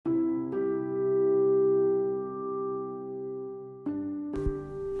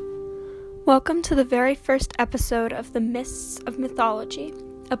Welcome to the very first episode of The Myths of Mythology,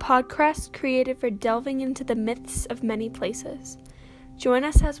 a podcast created for delving into the myths of many places. Join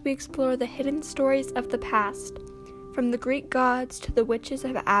us as we explore the hidden stories of the past, from the Greek gods to the witches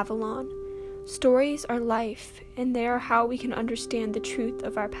of Avalon. Stories are life, and they are how we can understand the truth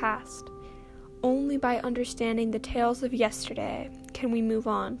of our past. Only by understanding the tales of yesterday can we move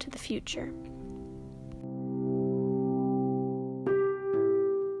on to the future.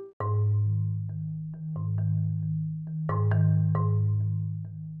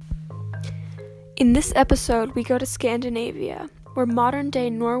 In this episode, we go to Scandinavia, where modern-day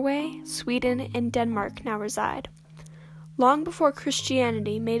Norway, Sweden, and Denmark now reside. Long before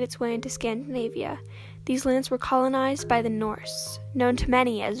Christianity made its way into Scandinavia, these lands were colonized by the Norse, known to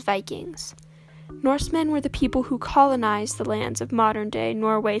many as Vikings. Norsemen were the people who colonized the lands of modern-day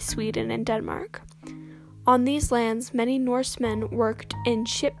Norway, Sweden, and Denmark. On these lands, many Norsemen worked in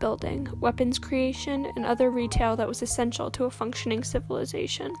shipbuilding, weapons creation, and other retail that was essential to a functioning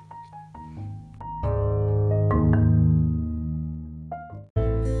civilization.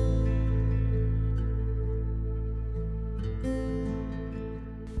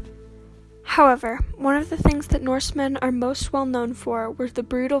 However, one of the things that Norsemen are most well known for were the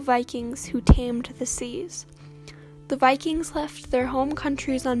brutal Vikings who tamed the seas. The Vikings left their home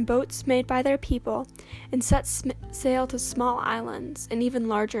countries on boats made by their people and set sail to small islands and even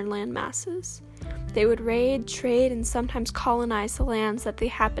larger land masses. They would raid, trade, and sometimes colonize the lands that they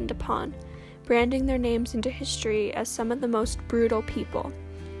happened upon, branding their names into history as some of the most brutal people.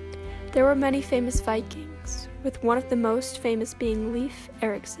 There were many famous Vikings, with one of the most famous being Leif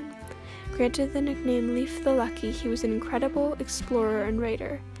Erikson. Granted the nickname Leif the Lucky, he was an incredible explorer and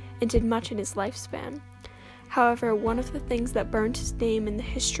raider, and did much in his lifespan. However, one of the things that burned his name in the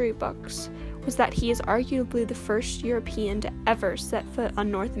history books was that he is arguably the first European to ever set foot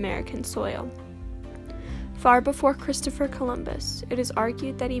on North American soil. Far before Christopher Columbus, it is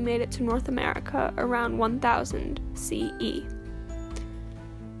argued that he made it to North America around 1000 CE.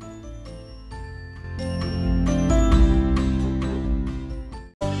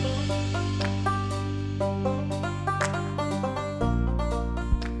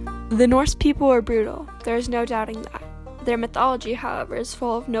 The Norse people were brutal, there is no doubting that. Their mythology, however, is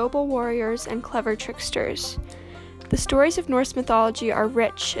full of noble warriors and clever tricksters. The stories of Norse mythology are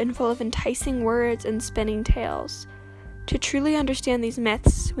rich and full of enticing words and spinning tales. To truly understand these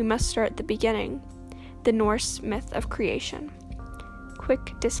myths, we must start at the beginning, the Norse myth of creation.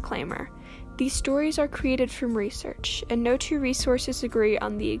 Quick disclaimer: these stories are created from research, and no two resources agree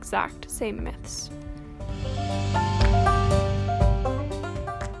on the exact same myths.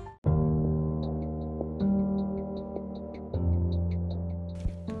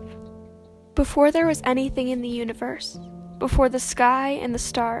 Before there was anything in the universe, before the sky and the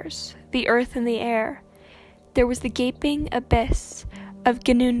stars, the earth and the air, there was the gaping abyss of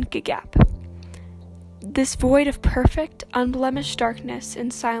Ginnungagap. This void of perfect, unblemished darkness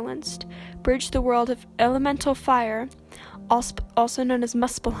and silenced bridged the world of elemental fire, also known as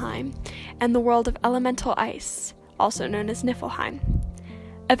Muspelheim, and the world of elemental ice, also known as Niflheim.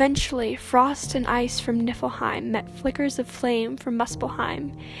 Eventually, frost and ice from Niflheim met flickers of flame from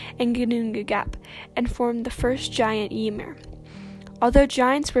Muspelheim and Ginnungagap and formed the first giant Ymir. Although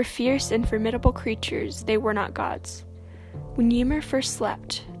giants were fierce and formidable creatures, they were not gods. When Ymir first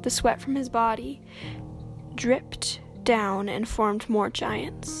slept, the sweat from his body dripped down and formed more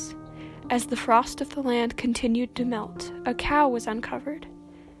giants. As the frost of the land continued to melt, a cow was uncovered.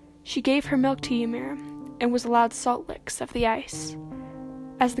 She gave her milk to Ymir and was allowed salt licks of the ice.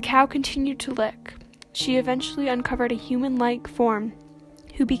 As the cow continued to lick, she eventually uncovered a human-like form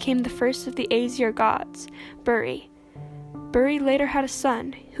who became the first of the Aesir gods, Buri. Buri later had a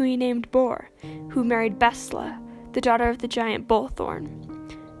son, who he named Bor, who married Bestla, the daughter of the giant Bolthorn.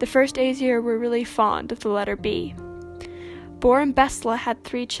 The first Aesir were really fond of the letter B. Bor and Bestla had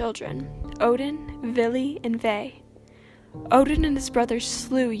 3 children, Odin, Vili, and Ve. Odin and his brothers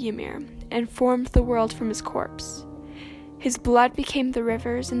slew Ymir and formed the world from his corpse. His blood became the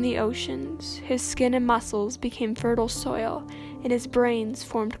rivers and the oceans, his skin and muscles became fertile soil, and his brains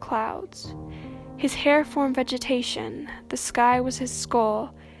formed clouds. His hair formed vegetation, the sky was his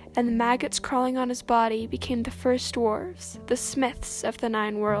skull, and the maggots crawling on his body became the first dwarves, the smiths of the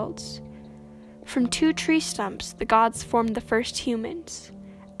 9 worlds. From 2 tree stumps, the gods formed the first humans.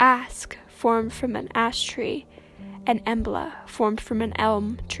 Ask formed from an ash tree, and Embla formed from an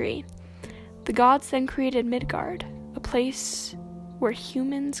elm tree. The gods then created Midgard, a place where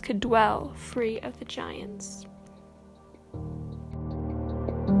humans could dwell free of the giants.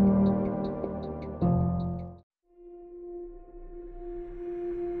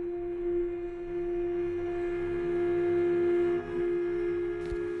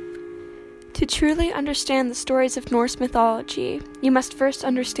 truly understand the stories of Norse mythology, you must first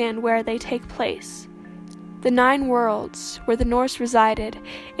understand where they take place. The 9 worlds, where the Norse resided,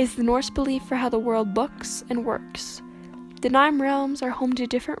 is the Norse belief for how the world looks and works. The 9 realms are home to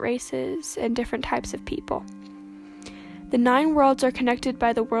different races and different types of people. The 9 worlds are connected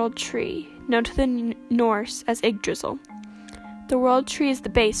by the world tree, known to the Norse as Yggdrasil. The world tree is the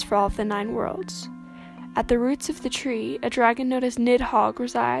base for all of the 9 worlds. At the roots of the tree, a dragon known as Nidhogg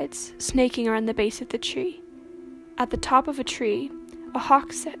resides, snaking around the base of the tree. At the top of a tree, a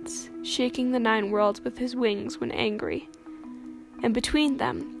hawk sits, shaking the 9 worlds with his wings when angry. And between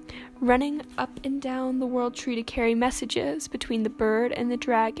them, running up and down the world tree to carry messages between the bird and the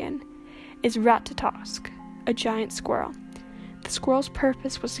dragon, is Ratatosk, a giant squirrel. The squirrel's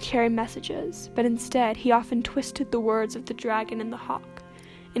purpose was to carry messages, but instead he often twisted the words of the dragon and the hawk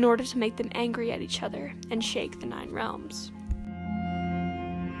in order to make them angry at each other and shake the 9 realms.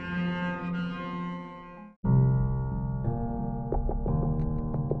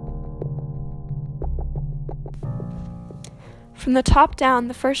 From the top down,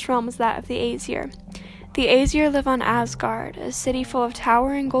 the first realm is that of the Aesir. The Aesir live on Asgard, a city full of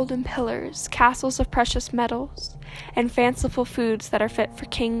towering golden pillars, castles of precious metals, and fanciful foods that are fit for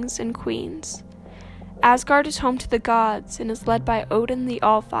kings and queens. Asgard is home to the gods and is led by Odin the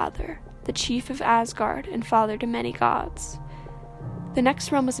Allfather, the chief of Asgard and father to many gods. The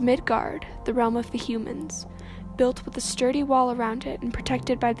next realm is Midgard, the realm of the humans. Built with a sturdy wall around it and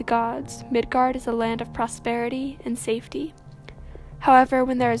protected by the gods, Midgard is a land of prosperity and safety. However,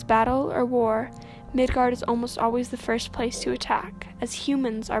 when there is battle or war, Midgard is almost always the first place to attack, as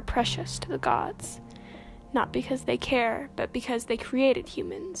humans are precious to the gods. Not because they care, but because they created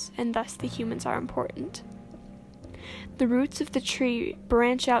humans, and thus the humans are important. The roots of the tree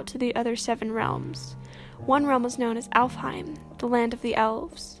branch out to the other 7 realms. One realm is known as Alfheim, the land of the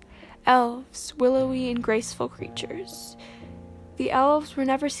elves. Elves, willowy and graceful creatures. The elves were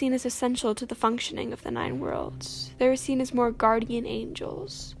never seen as essential to the functioning of the 9 worlds. They were seen as more guardian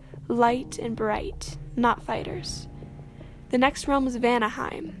angels, light and bright, not fighters. The next realm is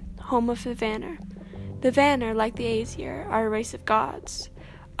Vanaheim, home of the Vanir. The Vanir, like the Aesir, are a race of gods.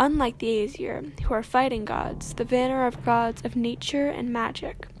 Unlike the Aesir, who are fighting gods, the Vanir are gods of nature and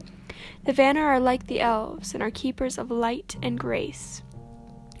magic. The Vanir are like the elves and are keepers of light and grace.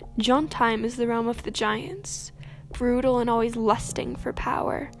 Jotunheim is the realm of the giants, brutal and always lusting for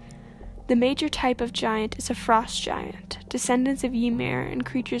power. The major type of giant is a frost giant, descendants of Ymir and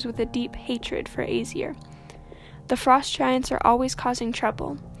creatures with a deep hatred for Aesir. The frost giants are always causing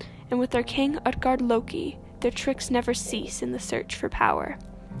trouble, and with their king Utgard Loki, their tricks never cease in the search for power.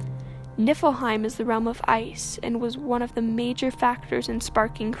 Niflheim is the realm of ice and was one of the major factors in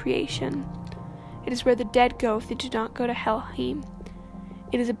sparking creation. It is where the dead go if they do not go to Helheim.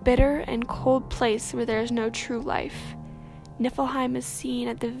 It is a bitter and cold place where there is no true life. Niflheim is seen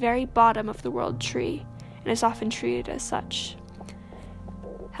at the very bottom of the world tree, and is often treated as such.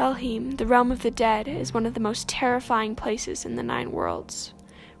 Helheim, the realm of the dead, is one of the most terrifying places in the 9 worlds.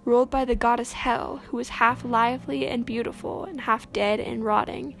 Ruled by the goddess Hel, who is half lively and beautiful and half dead and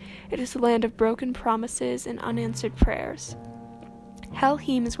rotting, it is the land of broken promises and unanswered prayers.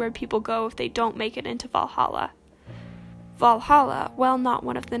 Helheim is where people go if they don't make it into Valhalla. Valhalla, while not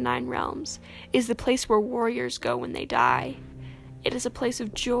one of the 9 realms, is the place where warriors go when they die. It is a place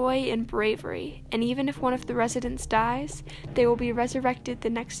of joy and bravery, and even if one of the residents dies, they will be resurrected the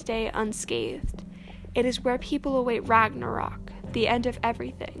next day unscathed. It is where people await Ragnarok, the end of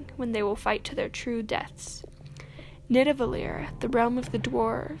everything, when they will fight to their true deaths. Nidavellir, the realm of the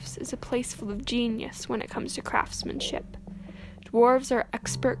dwarves, is a place full of genius when it comes to craftsmanship. Dwarves are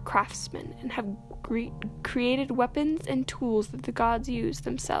expert craftsmen and have created weapons and tools that the gods use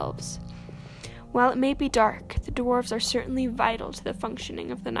themselves. While it may be dark, the dwarves are certainly vital to the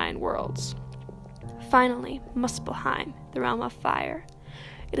functioning of the 9 worlds. Finally, Muspelheim, the realm of fire.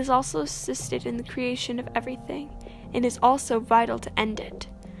 It has also assisted in the creation of everything, and is also vital to end it.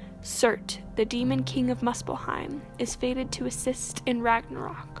 Surt, the demon king of Muspelheim, is fated to assist in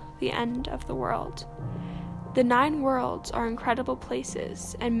Ragnarok, the end of the world. The 9 worlds are incredible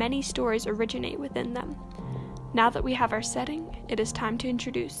places, and many stories originate within them. Now that we have our setting, it is time to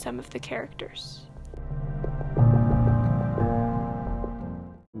introduce some of the characters.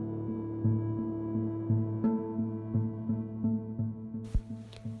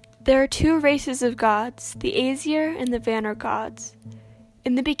 There are 2 races of gods, the Aesir and the Vanir gods.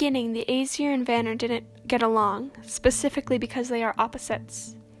 In the beginning, the Aesir and Vanir didn't get along, specifically because they are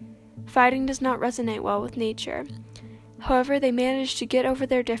opposites. Fighting does not resonate well with nature. However, they managed to get over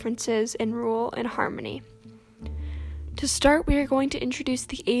their differences and rule in harmony. To start, we are going to introduce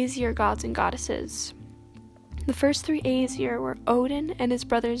the Aesir gods and goddesses. The first three Aesir were Odin and his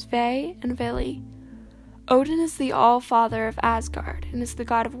brothers Ve and Vili. Odin is the all-father of Asgard and is the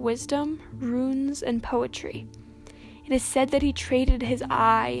god of wisdom, runes, and poetry. It is said that he traded his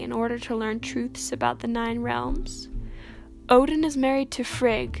eye in order to learn truths about the 9 realms. Odin is married to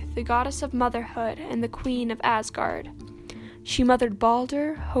Frigg, the goddess of motherhood and the queen of Asgard. She mothered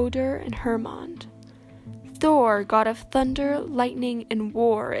Balder, Hoder, and Hermod. Thor, god of thunder, lightning, and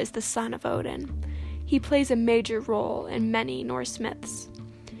war, is the son of Odin. He plays a major role in many Norse myths.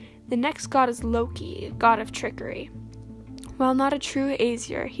 The next god is Loki, god of trickery. While not a true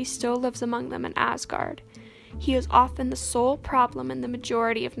Aesir, he still lives among them in Asgard. He is often the sole problem in the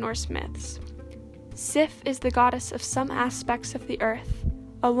majority of Norse myths. Sif is the goddess of some aspects of the earth,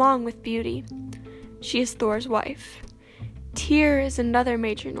 along with beauty. She is Thor's wife. Tyr is another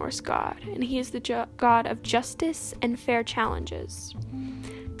major Norse god, and he is the god of justice and fair challenges.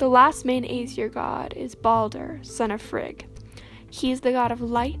 The last main Aesir god is Balder, son of Frigg. He is the god of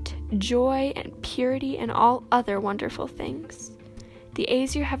light, joy, and purity, and all other wonderful things. The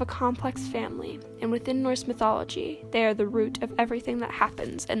Aesir have a complex family, and within Norse mythology, they are the root of everything that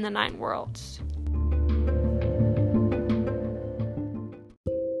happens in the 9 worlds.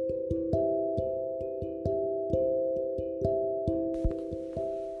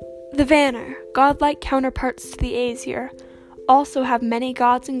 The Vanir, godlike counterparts to the Aesir, also have many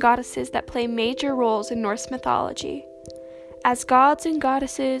gods and goddesses that play major roles in Norse mythology. As gods and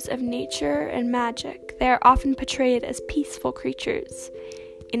goddesses of nature and magic, they are often portrayed as peaceful creatures.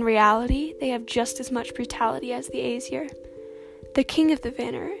 In reality, they have just as much brutality as the Aesir. The king of the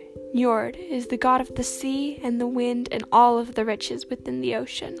Vanir, Njord, is the god of the sea and the wind and all of the riches within the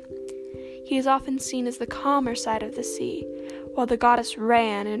ocean. He is often seen as the calmer side of the sea, while the goddess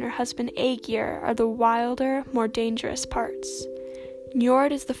Ran and her husband Aegir are the wilder, more dangerous parts.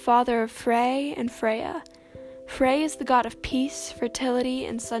 Njord is the father of Frey and Freya. Frey is the god of peace, fertility,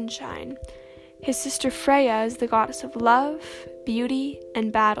 and sunshine. His sister Freya is the goddess of love, beauty,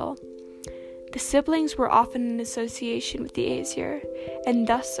 and battle. The siblings were often in association with the Aesir, and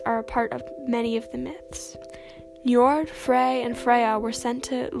thus are a part of many of the myths. Njord, Frey, and Freya were sent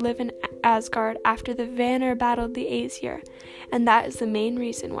to live in Asgard after the Vanir battled the Aesir, and that is the main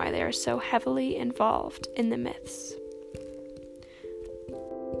reason why they are so heavily involved in the myths.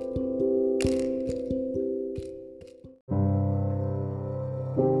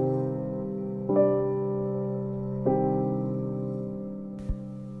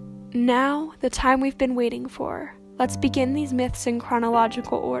 Now, the time we've been waiting for. Let's begin these myths in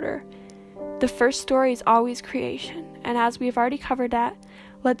chronological order. The first story is always creation, and as we've already covered that,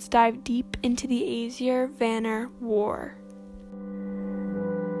 let's dive deep into the Aesir-Vanir War.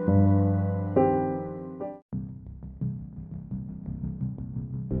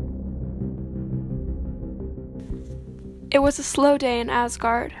 It was a slow day in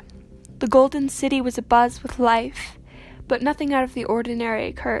Asgard. The Golden City was abuzz with life, but nothing out of the ordinary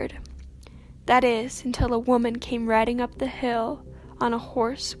occurred. That is, until a woman came riding up the hill on a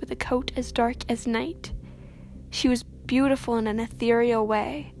horse with a coat as dark as night. She was beautiful in an ethereal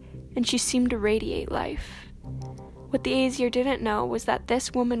way, and she seemed to radiate life. What the Aesir didn't know was that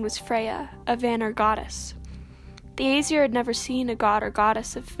this woman was Freya, a Vanir goddess. The Aesir had never seen a god or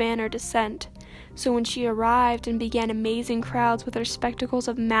goddess of Vanir descent, so when she arrived and began amazing crowds with her spectacles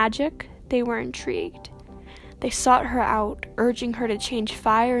of magic, they were intrigued. They sought her out, urging her to change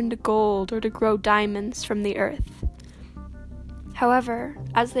fire into gold or to grow diamonds from the earth. However,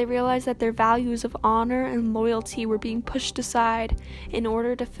 as they realized that their values of honor and loyalty were being pushed aside in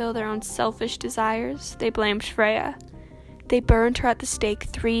order to fill their own selfish desires, they blamed Freya. They burned her at the stake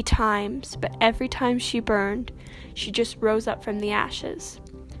 3 times, but every time she burned, she just rose up from the ashes.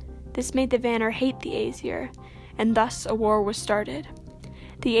 This made the Vanir hate the Aesir, and thus a war was started.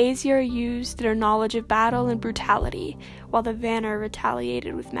 The Aesir used their knowledge of battle and brutality, while the Vanir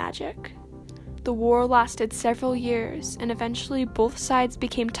retaliated with magic. The war lasted several years, and eventually both sides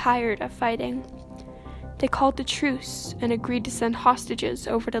became tired of fighting. They called a truce and agreed to send hostages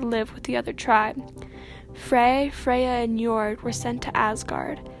over to live with the other tribe. Frey, Freya, and Njord were sent to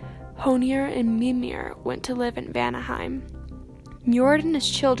Asgard. Honir and Mimir went to live in Vanaheim. Njord and his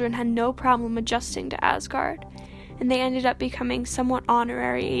children had no problem adjusting to Asgard, and they ended up becoming somewhat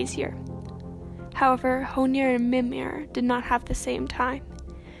honorary Aesir. However, Honir and Mimir did not have the same time.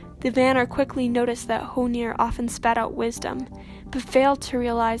 The Vanir quickly noticed that Honir often spat out wisdom, but failed to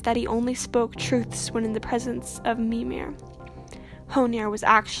realize that he only spoke truths when in the presence of Mimir. Honir was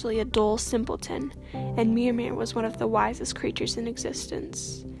actually a dull simpleton, and Mimir was one of the wisest creatures in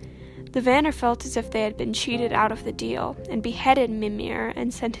existence. The Vanir felt as if they had been cheated out of the deal, and beheaded Mimir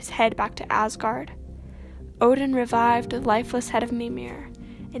and sent his head back to Asgard. Odin revived the lifeless head of Mimir,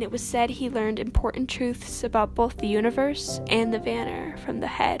 and it was said he learned important truths about both the universe and the Vanir from the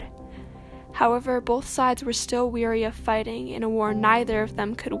head. However, both sides were still weary of fighting in a war neither of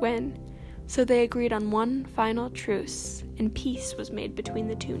them could win, so they agreed on one final truce, and peace was made between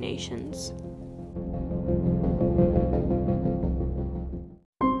the two nations.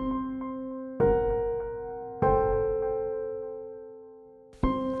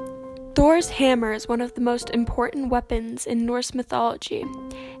 Thor's hammer is one of the most important weapons in Norse mythology,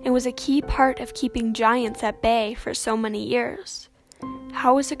 and was a key part of keeping giants at bay for so many years.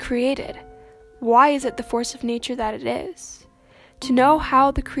 How was it created? Why is it the force of nature that it is? To know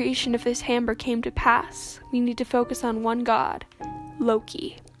how the creation of this hammer came to pass, we need to focus on one god,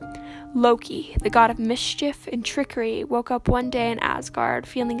 Loki. Loki, the god of mischief and trickery, woke up one day in Asgard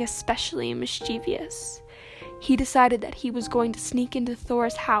feeling especially mischievous. He decided that he was going to sneak into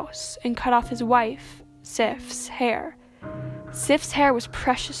Thor's house and cut off his wife, Sif's, hair. Sif's hair was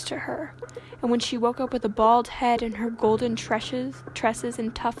precious to her, and when she woke up with a bald head and her golden tresses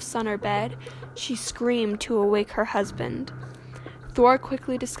and tufts on her bed, she screamed to awake her husband. Thor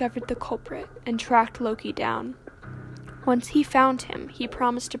quickly discovered the culprit and tracked Loki down. Once he found him, he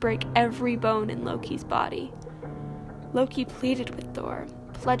promised to break every bone in Loki's body. Loki pleaded with Thor,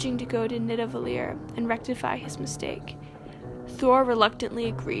 pledging to go to Nidavellir and rectify his mistake. Thor reluctantly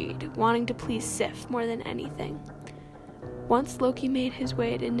agreed, wanting to please Sif more than anything. Once Loki made his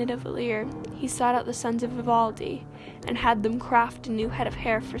way to Nidavellir, he sought out the sons of Ivaldi and had them craft a new head of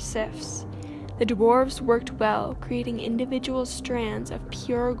hair for Sif's. The dwarves worked well, creating individual strands of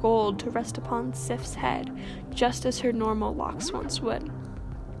pure gold to rest upon Sif's head, just as her normal locks once would.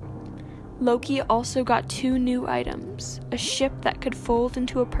 Loki also got 2 new items, a ship that could fold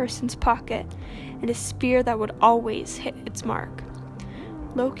into a person's pocket, and a spear that would always hit its mark.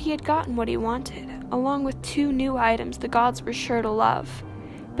 Loki had gotten what he wanted, along with 2 new items the gods were sure to love,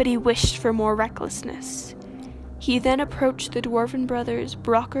 but he wished for more recklessness. He then approached the dwarven brothers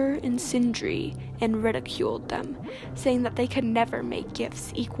Brokkr and Sindri and ridiculed them, saying that they could never make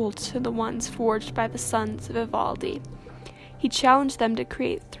gifts equal to the ones forged by the sons of Ivaldi. He challenged them to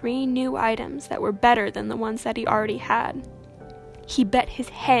create 3 new items that were better than the ones that he already had. He bet his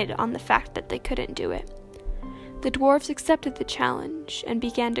head on the fact that they couldn't do it. The dwarves accepted the challenge and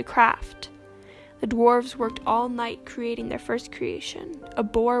began to craft. The dwarves worked all night creating their first creation, a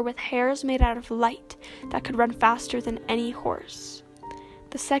boar with hairs made out of light that could run faster than any horse.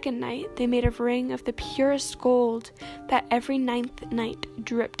 The second night, they made a ring of the purest gold that every 9th night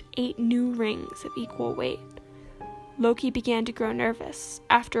dripped 8 new rings of equal weight. Loki began to grow nervous.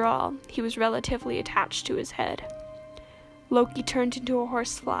 After all, he was relatively attached to his head. Loki turned into a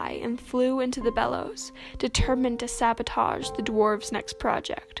horsefly and flew into the bellows, determined to sabotage the dwarves' next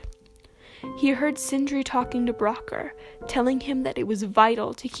project. He heard Sindri talking to Brokkr, telling him that it was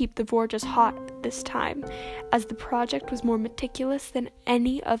vital to keep the forges hot this time, as the project was more meticulous than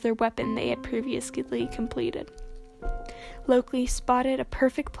any other weapon they had previously completed. Loki spotted a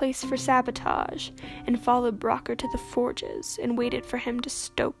perfect place for sabotage and followed Brokkr to the forges and waited for him to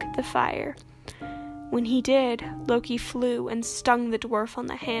stoke the fire. When he did, Loki flew and stung the dwarf on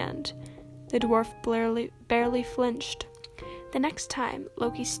the hand. The dwarf barely flinched. The next time,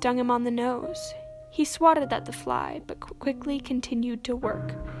 Loki stung him on the nose. He swatted at the fly, but quickly continued to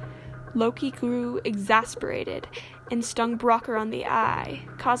work. Loki grew exasperated and stung Brokkr on the eye,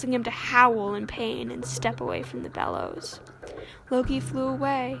 causing him to howl in pain and step away from the bellows. Loki flew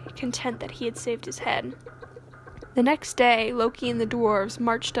away, content that he had saved his head. The next day, Loki and the dwarves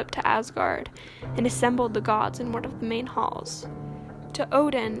marched up to Asgard and assembled the gods in one of the main halls. To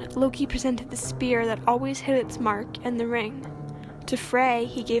Odin, Loki presented the spear that always hit its mark and the ring. To Frey,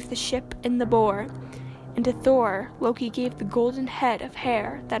 he gave the ship and the boar. And to Thor, Loki gave the golden head of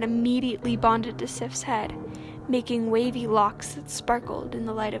hair that immediately bonded to Sif's head, making wavy locks that sparkled in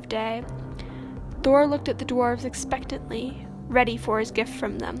the light of day. Thor looked at the dwarves expectantly, ready for his gift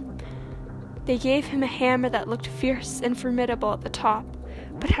from them. They gave him a hammer that looked fierce and formidable at the top,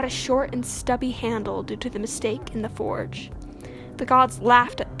 but had a short and stubby handle due to the mistake in the forge. The gods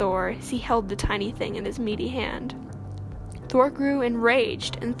laughed at Thor as he held the tiny thing in his meaty hand. Thor grew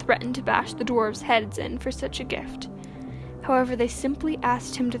enraged and threatened to bash the dwarves' heads in for such a gift. However, they simply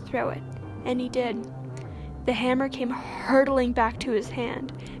asked him to throw it, and he did. The hammer came hurtling back to his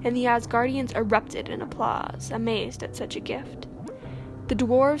hand, and the Asgardians erupted in applause, amazed at such a gift. The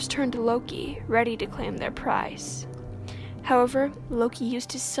dwarves turned to Loki, ready to claim their prize. However, Loki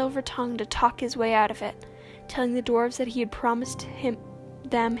used his silver tongue to talk his way out of it, telling the dwarves that he had promised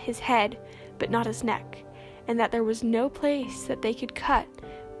them his head, but not his neck, and that there was no place that they could cut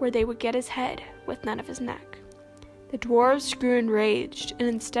where they would get his head with none of his neck. The dwarves grew enraged, and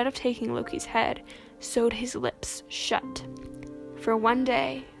instead of taking Loki's head, sewed his lips shut. For one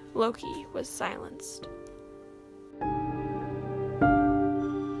day, Loki was silenced.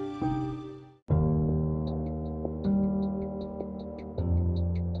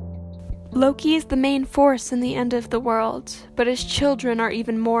 Loki is the main force in the end of the world, but his children are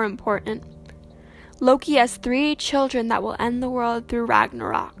even more important. Loki has 3 children that will end the world through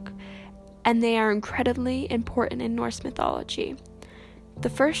Ragnarok, and they are incredibly important in Norse mythology. The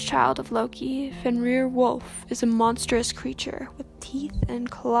first child of Loki, Fenrir Wolf, is a monstrous creature with teeth and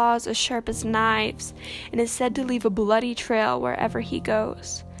claws as sharp as knives, and is said to leave a bloody trail wherever he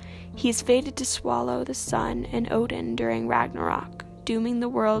goes. He is fated to swallow the sun and Odin during Ragnarok, dooming the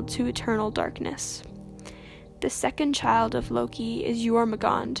world to eternal darkness. The second child of Loki is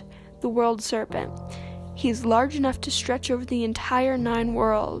Jormungand, the world serpent. He is large enough to stretch over the entire 9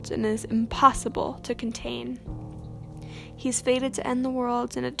 worlds and is impossible to contain. He is fated to end the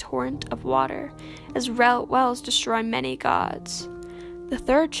world in a torrent of water, as wells destroy many gods. The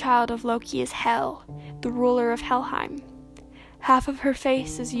third child of Loki is Hel, the ruler of Helheim. Half of her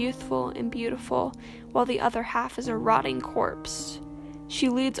face is youthful and beautiful, while the other half is a rotting corpse. She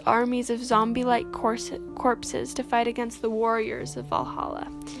leads armies of zombie-like corpses to fight against the warriors of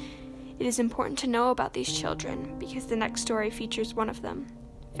Valhalla. It is important to know about these children, because the next story features one of them,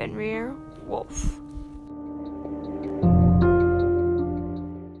 Fenrir Wolf.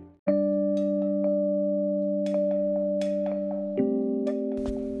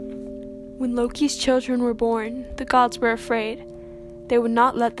 When Loki's children were born, the gods were afraid. They would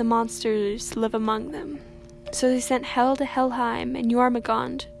not let the monsters live among them. So they sent Hel to Helheim and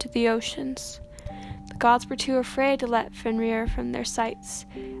Jormungand to the oceans. The gods were too afraid to let Fenrir from their sights,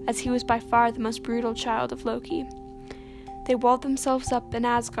 as he was by far the most brutal child of Loki. They walled themselves up in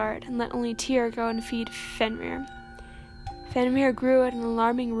Asgard and let only Tyr go and feed Fenrir. Fenrir grew at an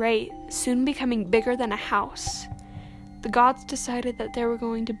alarming rate, soon becoming bigger than a house. The gods decided that they were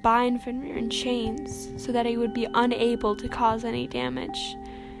going to bind Fenrir in chains so that he would be unable to cause any damage.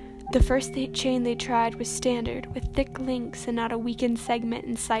 The first chain they tried was standard, with thick links and not a weakened segment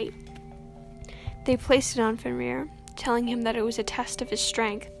in sight. They placed it on Fenrir, telling him that it was a test of his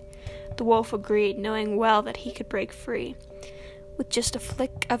strength. The wolf agreed, knowing well that he could break free. With just a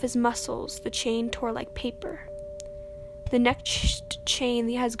flick of his muscles, the chain tore like paper. The next chain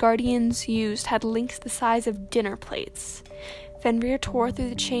the Asgardians used had links the size of dinner plates. Fenrir tore through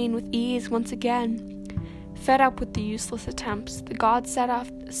the chain with ease once again. Fed up with the useless attempts, the gods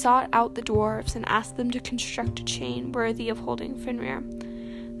sought out the dwarves and asked them to construct a chain worthy of holding Fenrir.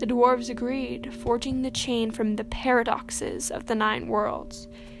 The dwarves agreed, forging the chain from the paradoxes of the 9 worlds.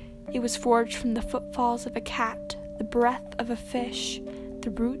 It was forged from the footfalls of a cat, the breath of a fish,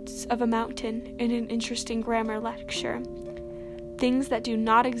 the roots of a mountain, and an interesting grammar lecture. Things that do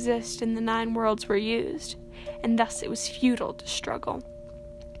not exist in the 9 worlds were used, and thus it was futile to struggle.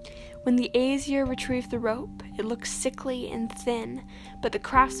 When the Aesir retrieved the rope, it looked sickly and thin, but the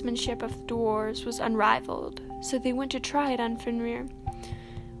craftsmanship of the dwarves was unrivaled, so they went to try it on Fenrir.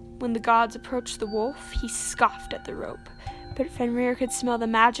 When the gods approached the wolf, he scoffed at the rope, but Fenrir could smell the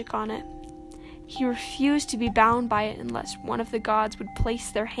magic on it. He refused to be bound by it unless one of the gods would place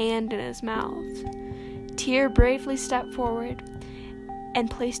their hand in his mouth. Tyr bravely stepped forward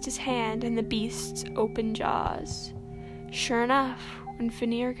and placed his hand in the beast's open jaws. Sure enough, when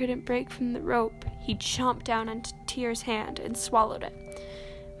Fenrir couldn't break from the rope, he chomped down onto Tyr's hand and swallowed it.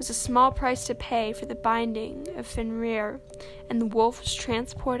 It was a small price to pay for the binding of Fenrir, and the wolf was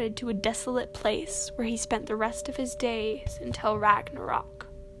transported to a desolate place where he spent the rest of his days until Ragnarok.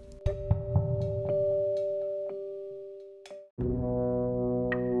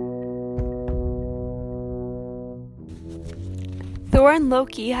 Thor and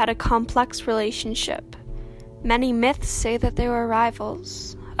Loki had a complex relationship. Many myths say that they were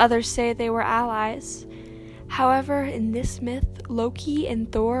rivals. Others say they were allies. However, in this myth, Loki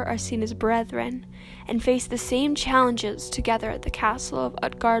and Thor are seen as brethren and face the same challenges together at the castle of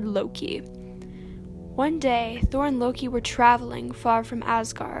Utgard-Loki. One day, Thor and Loki were traveling far from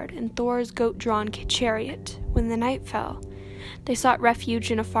Asgard in Thor's goat-drawn chariot. When the night fell, they sought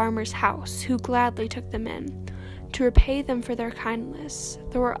refuge in a farmer's house, who gladly took them in. To repay them for their kindness,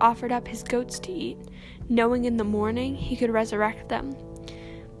 Thor offered up his goats to eat, knowing in the morning he could resurrect them.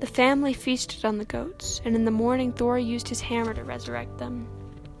 The family feasted on the goats, and in the morning Thor used his hammer to resurrect them.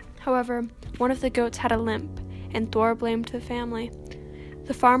 However, one of the goats had a limp, and Thor blamed the family.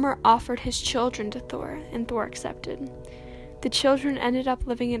 The farmer offered his children to Thor, and Thor accepted. The children ended up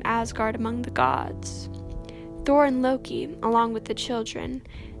living in Asgard among the gods. Thor and Loki, along with the children,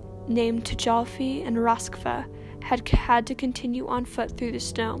 named Thjalfi and Röskva, had to continue on foot through the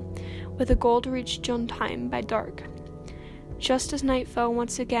snow, with a goal to reach Jotunheim by dark. Just as night fell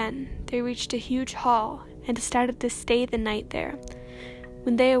once again, they reached a huge hall and decided to stay the night there.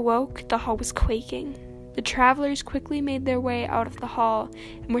 When they awoke, the hall was quaking. The travelers quickly made their way out of the hall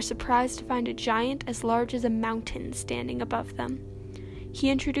and were surprised to find a giant as large as a mountain standing above them. He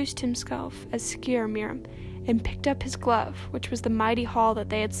introduced himself as Skirmir and picked up his glove, which was the mighty hall that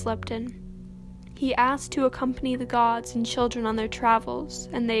they had slept in. He asked to accompany the gods and children on their travels,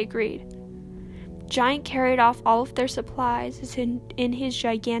 and they agreed. The giant carried off all of their supplies in his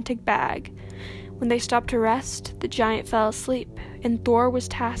gigantic bag. When they stopped to rest, the giant fell asleep, and Thor was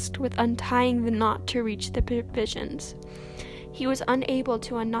tasked with untying the knot to reach the provisions. He was unable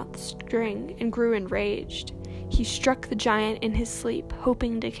to unknot the string and grew enraged. He struck the giant in his sleep,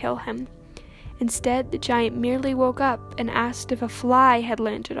 hoping to kill him. Instead, the giant merely woke up and asked if a fly had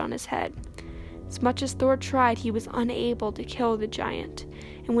landed on his head. As much as Thor tried, he was unable to kill the giant,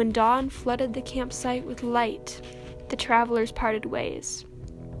 and when dawn flooded the campsite with light, the travelers parted ways.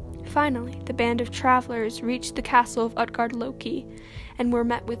 Finally, the band of travelers reached the castle of Utgard-Loki and were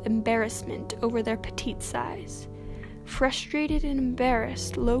met with embarrassment over their petite size. Frustrated and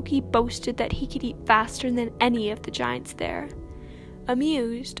embarrassed, Loki boasted that he could eat faster than any of the giants there.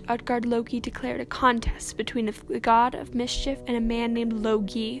 Amused, Utgard-Loki declared a contest between the god of mischief and a man named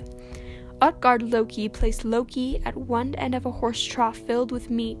Logi. Utgard-Loki placed Loki at one end of a horse trough filled with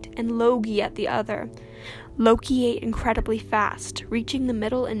meat and Logi at the other. Loki ate incredibly fast, reaching the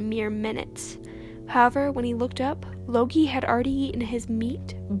middle in mere minutes. However, when he looked up, Loki had already eaten his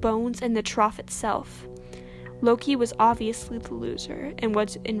meat, bones, and the trough itself. Loki was obviously the loser and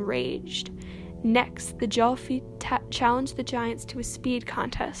was enraged. Next, the Thjalfi challenged the giants to a speed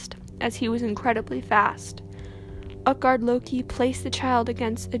contest, as he was incredibly fast. Utgard-Loki placed the child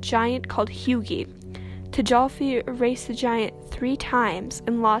against a giant called Hugi. Thjalfi raced the giant 3 times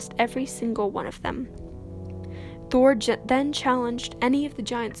and lost every single one of them. Thor then challenged any of the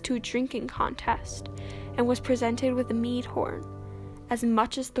giants to a drinking contest and was presented with a mead horn. As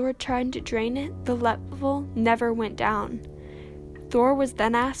much as Thor tried to drain it, the level never went down. Thor was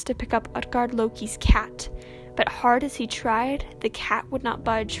then asked to pick up Utgard-Loki's cat, but hard as he tried, the cat would not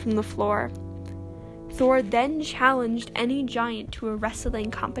budge from the floor. Thor then challenged any giant to a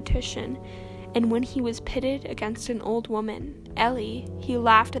wrestling competition, and when he was pitted against an old woman, Ellie, he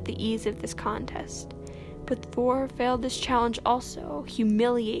laughed at the ease of this contest. But Thor failed this challenge also,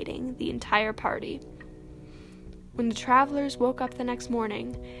 humiliating the entire party. When the travelers woke up the next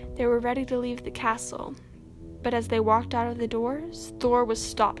morning, they were ready to leave the castle, but as they walked out of the doors, Thor was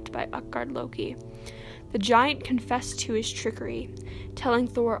stopped by Utgard-Loki. The giant confessed to his trickery, telling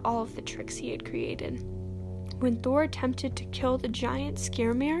Thor all of the tricks he had created. When Thor attempted to kill the giant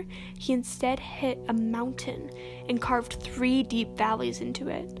Skirmir, he instead hit a mountain and carved 3 deep valleys into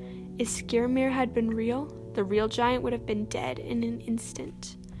it. If Skirmir had been real, the real giant would have been dead in an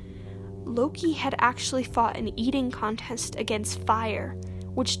instant. Loki had actually fought an eating contest against fire,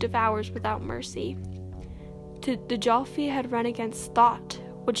 which devours without mercy. The Thjalfi had run against thought,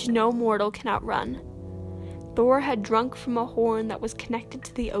 which no mortal can outrun. Thor had drunk from a horn that was connected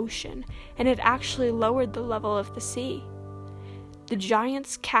to the ocean, and had actually lowered the level of the sea. The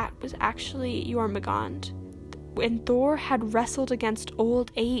giant's cat was actually Jormungand, and Thor had wrestled against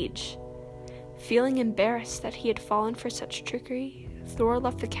old age. Feeling embarrassed that he had fallen for such trickery, Thor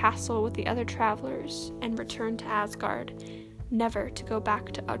left the castle with the other travelers and returned to Asgard, never to go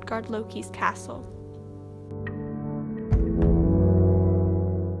back to Utgard-Loki's castle.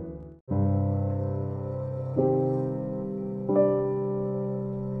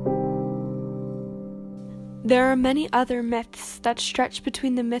 There are many other myths that stretch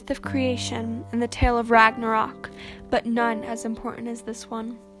between the myth of creation and the tale of Ragnarok, but none as important as this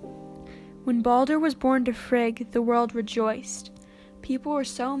one. When Balder was born to Frigg, the world rejoiced. People were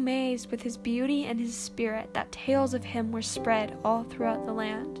so amazed with his beauty and his spirit that tales of him were spread all throughout the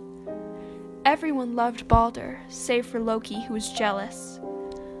land. Everyone loved Balder, save for Loki, who was jealous.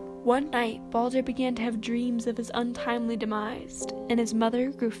 One night, Balder began to have dreams of his untimely demise, and his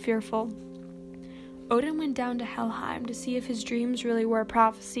mother grew fearful. Odin went down to Helheim to see if his dreams really were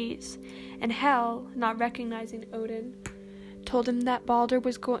prophecies, and Hel, not recognizing Odin, told him that Balder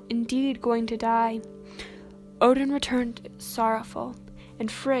was indeed going to die. Odin returned sorrowful, and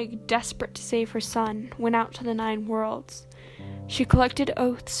Frigg, desperate to save her son, went out to the 9 worlds. She collected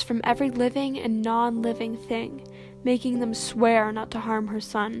oaths from every living and non-living thing, making them swear not to harm her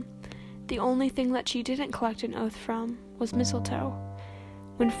son. The only thing that she didn't collect an oath from was mistletoe.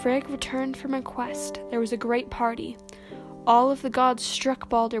 When Frigg returned from her quest, there was a great party. All of the gods struck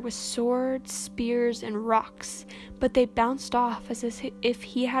Balder with swords, spears, and rocks, but they bounced off as if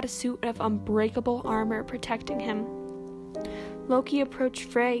he had a suit of unbreakable armor protecting him. Loki approached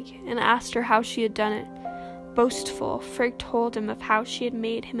Frigg and asked her how she had done it. Boastful, Frigg told him of how she had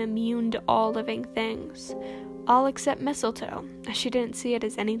made him immune to all living things, all except mistletoe, as she didn't see it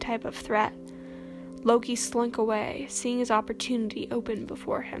as any type of threat. Loki slunk away, seeing his opportunity open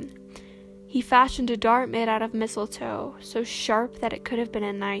before him. He fashioned a dart made out of mistletoe, so sharp that it could have been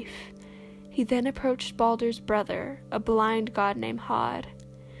a knife. He then approached Balder's brother, a blind god named Hod.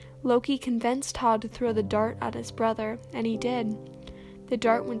 Loki convinced Hod to throw the dart at his brother, and he did. The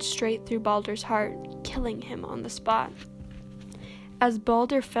dart went straight through Balder's heart, killing him on the spot. As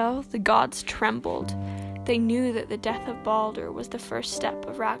Balder fell, the gods trembled. They knew that the death of Balder was the first step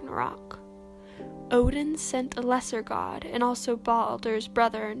of Ragnarok. Odin sent a lesser god, and also Balder's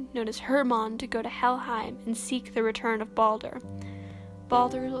brother, known as Hermod, to go to Helheim and seek the return of Balder.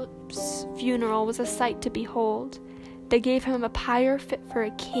 Balder's funeral was a sight to behold. They gave him a pyre fit for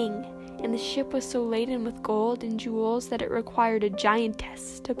a king, and the ship was so laden with gold and jewels that it required a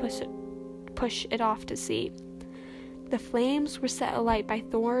giantess to push it off to sea. The flames were set alight by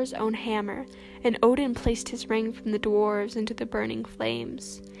Thor's own hammer, and Odin placed his ring from the dwarves into the burning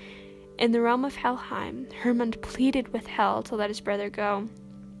flames. In the realm of Helheim, Hermod pleaded with Hel to let his brother go.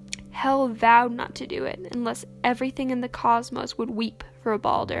 Hel vowed not to do it unless everything in the cosmos would weep for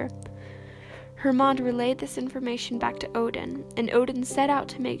Balder. Hermod relayed this information back to Odin, and Odin set out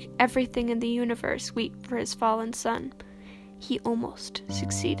to make everything in the universe weep for his fallen son. He almost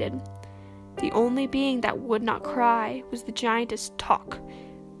succeeded. The only being that would not cry was the giantess Tok,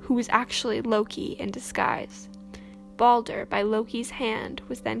 who was actually Loki in disguise. Balder, by Loki's hand,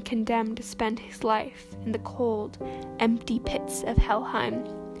 was then condemned to spend his life in the cold, empty pits of Helheim.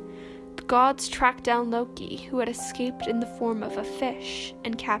 The gods tracked down Loki, who had escaped in the form of a fish,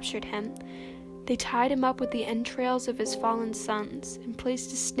 and captured him. They tied him up with the entrails of his fallen sons, and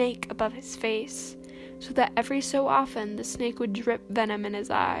placed a snake above his face, so that every so often the snake would drip venom in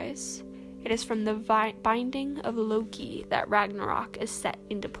his eyes. It is from the binding of Loki that Ragnarok is set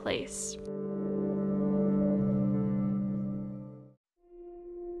into place.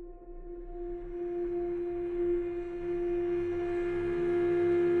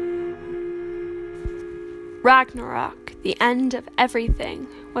 Ragnarok, the end of everything,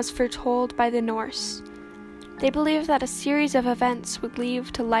 was foretold by the Norse. They believed that a series of events would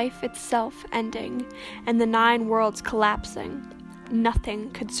lead to life itself ending, and the 9 worlds collapsing.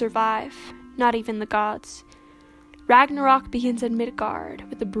 Nothing could survive, not even the gods. Ragnarok begins in Midgard,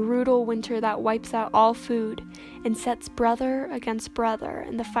 with a brutal winter that wipes out all food, and sets brother against brother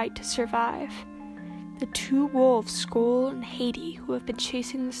in the fight to survive. The 2 wolves, Skoll and Hati, who have been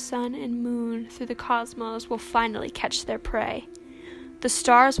chasing the sun and moon through the cosmos, will finally catch their prey. The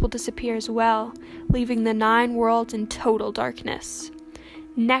stars will disappear as well, leaving the 9 worlds in total darkness.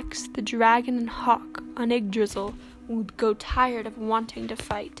 Next, the dragon and hawk on Yggdrasil will go tired of wanting to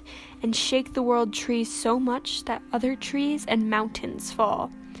fight, and shake the world trees so much that other trees and mountains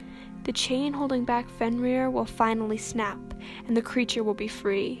fall. The chain holding back Fenrir will finally snap, and the creature will be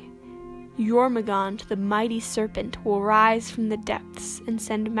free. Jormungand, the mighty serpent, will rise from the depths and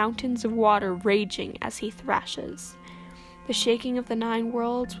send mountains of water raging as he thrashes. The shaking of the 9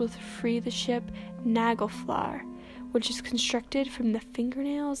 worlds will free the ship Naglfar, which is constructed from the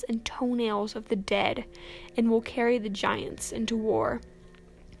fingernails and toenails of the dead, and will carry the giants into war.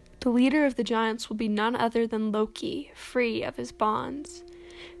 The leader of the giants will be none other than Loki, free of his bonds.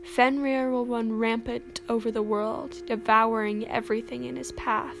 Fenrir will run rampant over the world, devouring everything in his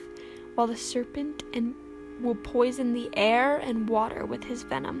path, while the serpent will poison the air and water with his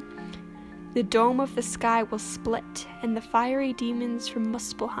venom. The dome of the sky will split, and the fiery demons from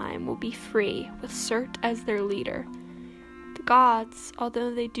Muspelheim will be free, with Surt as their leader. The gods,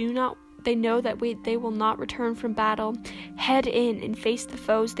 although they know that they will not return from battle, head in and face the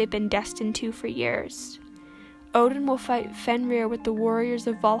foes they've been destined to for years. Odin will fight Fenrir with the warriors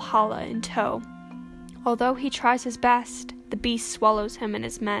of Valhalla in tow. Although he tries his best, the beast swallows him and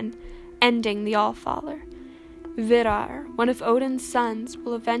his men, ending the Allfather. Vidar, one of Odin's sons,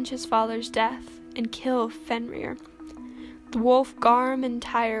 will avenge his father's death and kill Fenrir. The wolf Garm and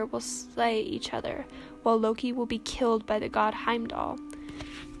Tyr will slay each other, while Loki will be killed by the god Heimdall.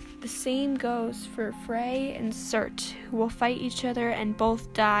 The same goes for Frey and Surt, who will fight each other and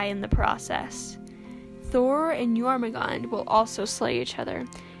both die in the process. Thor and Jormungand will also slay each other,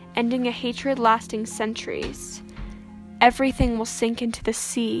 ending a hatred lasting centuries. Everything will sink into the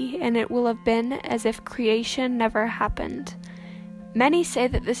sea, and it will have been as if creation never happened. Many say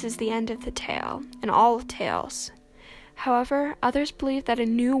that this is the end of the tale, and all tales. However, others believe that a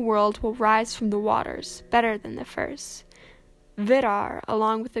new world will rise from the waters, better than the first. Vidar,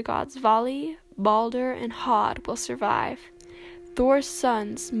 along with the gods Vali, Balder, and Hod, will survive. Thor's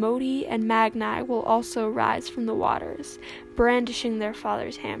sons, Modi and Magni, will also rise from the waters, brandishing their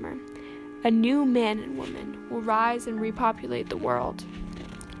father's hammer. A new man and woman will rise and repopulate the world.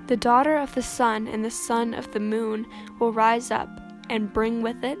 The daughter of the sun and the son of the moon will rise up and bring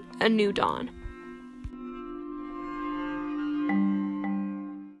with it a new dawn.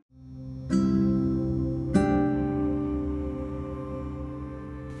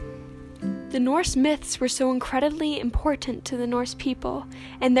 The Norse myths were so incredibly important to the Norse people,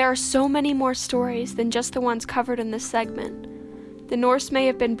 and there are so many more stories than just the ones covered in this segment. The Norse may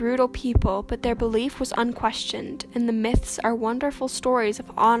have been brutal people, but their belief was unquestioned, and the myths are wonderful stories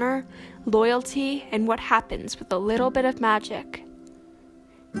of honor, loyalty, and what happens with a little bit of magic.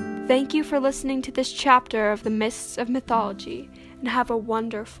 Thank you for listening to this chapter of the Mists of Mythology, and have a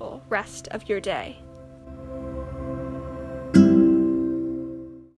wonderful rest of your day.